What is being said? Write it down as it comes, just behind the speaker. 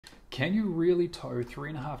Can you really tow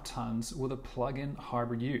 3.5 tons with a plug-in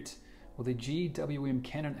hybrid ute? Well, the GWM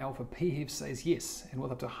Cannon Alpha PHEV says yes, and with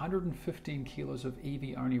up to 115 kilos of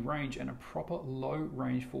EV-only range and a proper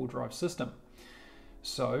low-range four-drive system.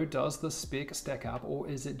 So, does the spec stack up, or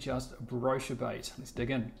is it just brochure bait? Let's dig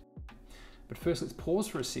in. But first, let's pause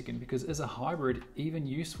for a second, because is a hybrid even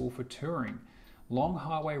useful for touring? Long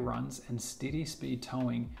highway runs and steady speed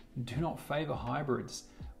towing do not favour hybrids.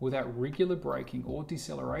 Without regular braking or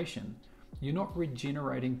deceleration, you're not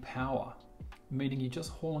regenerating power, meaning you're just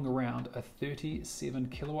hauling around a 37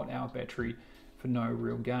 kilowatt hour battery for no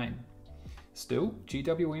real gain. Still,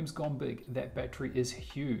 GWM's gone big. That battery is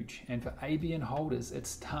huge, and for ABN holders, it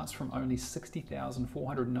starts from only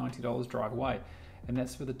 $60,490 drive away, and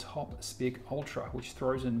that's for the top spec Ultra, which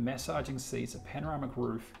throws in massaging seats, a panoramic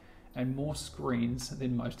roof, and more screens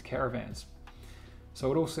than most Caravans.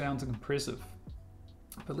 So it all sounds impressive.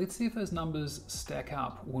 But let's see if those numbers stack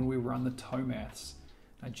up when we run the tow maths.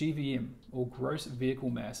 Now, GVM, or gross vehicle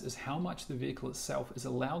mass, is how much the vehicle itself is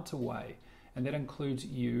allowed to weigh, and that includes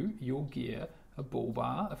you, your gear, a bull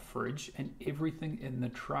bar, a fridge, and everything in the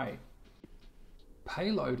tray.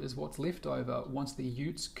 Payload is what's left over once the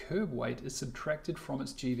ute's curb weight is subtracted from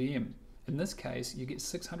its GVM. In this case, you get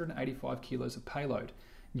 685 kilos of payload.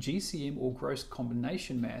 GCM, or gross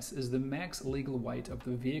combination mass, is the max legal weight of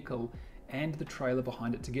the vehicle and the trailer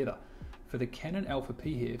behind it together. For the Cannon Alpha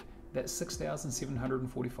PHEV, that's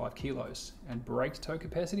 6,745 kilos. And brake tow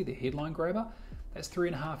capacity, the headline grabber, that's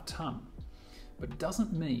 3.5 ton. But it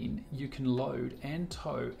doesn't mean you can load and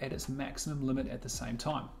tow at its maximum limit at the same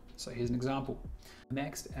time. So here's an example.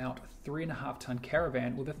 Maxed out 3.5 ton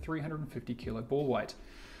Caravan with a 350 kilo ball weight.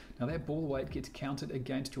 Now that ball weight gets counted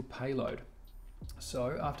against your payload.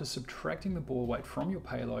 So after subtracting the ball weight from your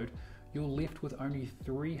payload, you're left with only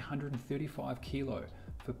 335 kilo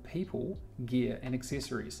for people, gear and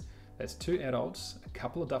accessories. That's 2 adults, a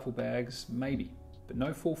couple of duffel bags, maybe, but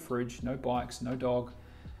no full fridge, no bikes, no dog,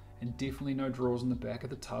 and definitely no drawers in the back of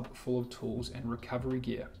the tub full of tools and recovery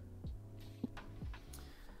gear.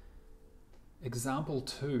 Example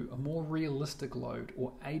 2, a more realistic load,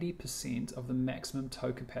 or 80% of the maximum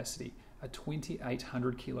tow capacity, a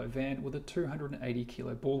 2,800 kilo van with a 280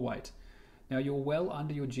 kilo ball weight. Now you're well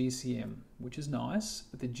under your GCM, which is nice,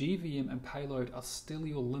 but the GVM and payload are still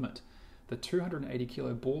your limit. The 280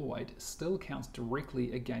 kilo ball weight still counts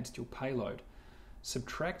directly against your payload.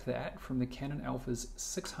 Subtract that from the Cannon Alpha's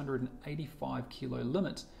 685 kilo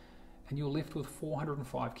limit, and you're left with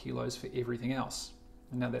 405 kilos for everything else.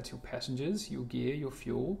 Now that's your passengers, your gear, your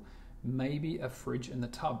fuel, maybe a fridge in the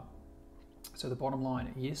tub. So the bottom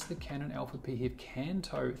line, yes, the Cannon Alpha PHEV can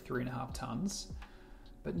tow 3.5 tons,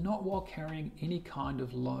 but not while carrying any kind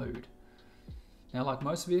of load. Now, like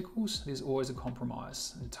most vehicles, there's always a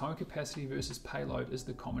compromise, and towing capacity versus payload is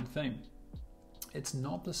the common theme. It's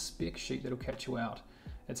not the spec sheet that'll catch you out,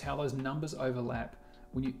 it's how those numbers overlap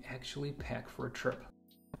when you actually pack for a trip.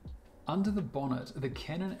 Under the bonnet, the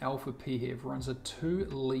Cannon Alpha PHEV runs a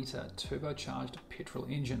 2-litre turbocharged petrol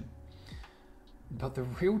engine. But the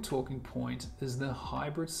real talking point is the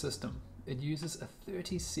hybrid system. It uses a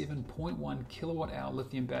 37.1 kilowatt hour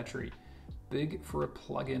lithium battery, big for a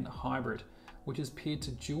plug-in hybrid, which is paired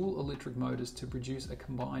to dual electric motors to produce a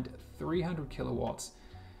combined 300 kilowatts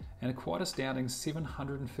and a quite astounding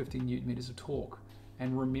 750 newton meters of torque.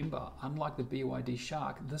 And remember, unlike the BYD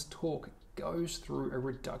Shark, this torque goes through a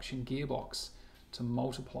reduction gearbox to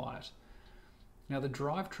multiply it. Now the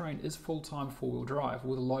drivetrain is full-time four-wheel drive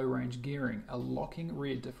with low-range gearing. A locking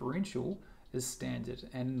rear differential is standard,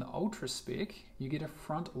 and in the Ultra spec, you get a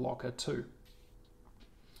front locker too.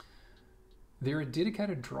 There are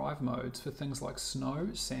dedicated drive modes for things like snow,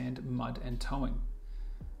 sand, mud and towing.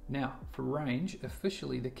 Now, for range,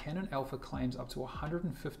 officially the Cannon Alpha claims up to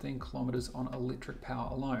 115 kilometers on electric power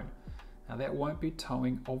alone. Now that won't be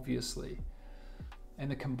towing, obviously.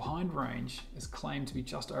 And the combined range is claimed to be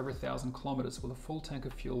just over 1,000 kilometers with a full tank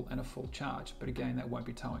of fuel and a full charge, but again, that won't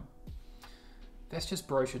be towing. That's just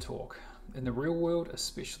brochure talk. In the real world,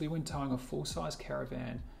 especially when towing a full-size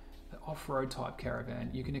Caravan, an off-road type Caravan,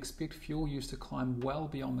 you can expect fuel use to climb well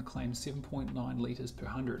beyond the claimed 7.9 litres per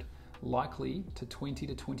 100, likely to 20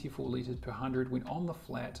 to 24 litres per 100 when on the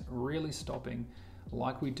flat, rarely stopping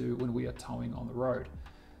like we do when we are towing on the road.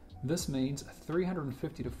 This means a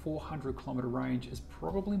 350 to 400 kilometre range is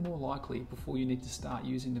probably more likely before you need to start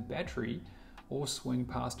using the battery or swing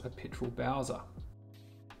past a petrol Bowser.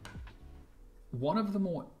 One of the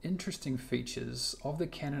more interesting features of the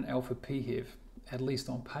Cannon Alpha PHEV, at least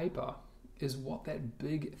on paper, is what that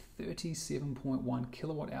big 37.1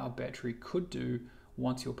 kilowatt hour battery could do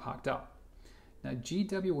once you're parked up. Now,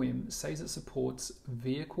 GWM says it supports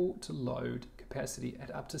vehicle to load capacity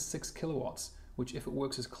at up to 6 kilowatts, which, if it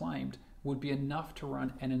works as claimed, would be enough to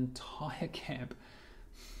run an entire camp.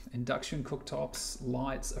 Induction cooktops,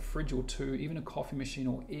 lights, a fridge or two, even a coffee machine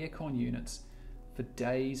or aircon units for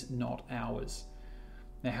days, not hours.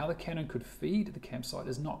 Now, how the Cannon could feed the campsite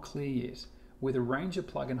is not clear yet. Where the Ranger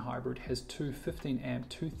plug-in hybrid has two 15-amp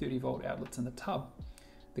 230-volt outlets in the tub,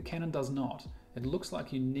 the Cannon does not. It looks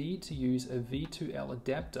like you need to use a V2L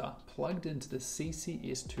adapter plugged into the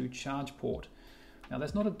CCS2 charge port. Now,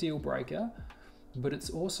 that's not a deal breaker, but it's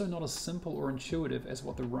also not as simple or intuitive as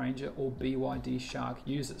what the Ranger or BYD Shark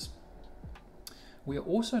uses. We are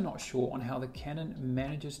also not sure on how the Cannon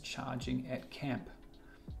manages charging at camp.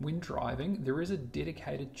 When driving, there is a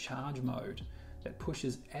dedicated charge mode that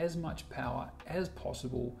pushes as much power as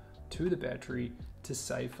possible to the battery to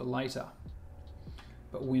save for later.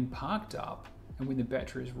 But when parked up and when the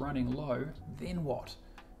battery is running low, then what?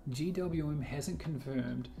 GWM hasn't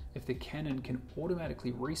confirmed if the Cannon can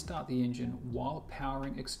automatically restart the engine while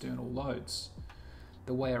powering external loads,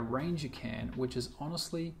 the way a Ranger can, which is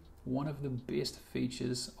honestly one of the best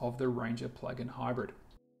features of the Ranger plug-in hybrid.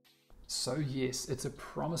 So yes, it's a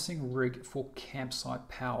promising rig for campsite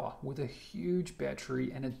power with a huge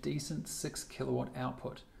battery and a decent 6 kilowatt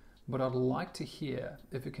output, but I'd like to hear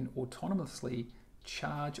if it can autonomously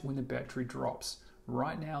charge when the battery drops.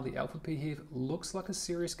 Right now, the Alpha PHEV looks like a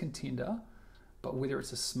serious contender, but whether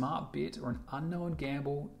it's a smart bet or an unknown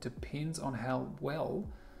gamble depends on how well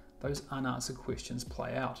those unanswered questions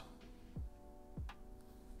play out.